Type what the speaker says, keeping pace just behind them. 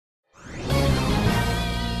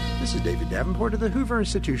This is David Davenport of the Hoover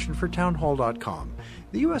Institution for Townhall.com.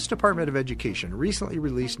 The U.S. Department of Education recently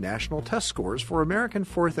released national test scores for American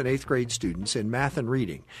 4th and 8th grade students in math and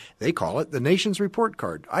reading. They call it the nation's report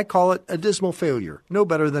card. I call it a dismal failure, no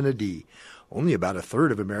better than a D. Only about a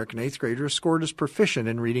third of American 8th graders scored as proficient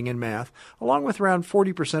in reading and math, along with around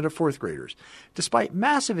 40% of 4th graders. Despite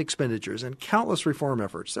massive expenditures and countless reform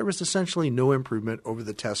efforts, there was essentially no improvement over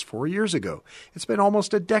the test 4 years ago. It's been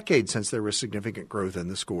almost a decade since there was significant growth in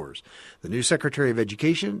the scores. The new Secretary of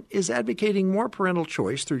Education is advocating more parental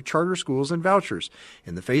choice through charter schools and vouchers.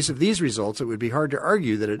 In the face of these results, it would be hard to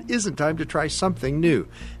argue that it isn't time to try something new.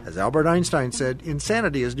 As Albert Einstein said,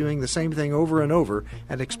 insanity is doing the same thing over and over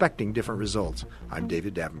and expecting different results. I'm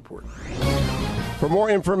David Davenport. For more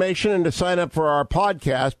information and to sign up for our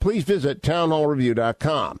podcast, please visit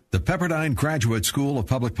townhallreview.com. The Pepperdine Graduate School of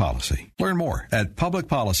Public Policy. Learn more at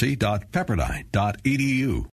publicpolicy.pepperdine.edu.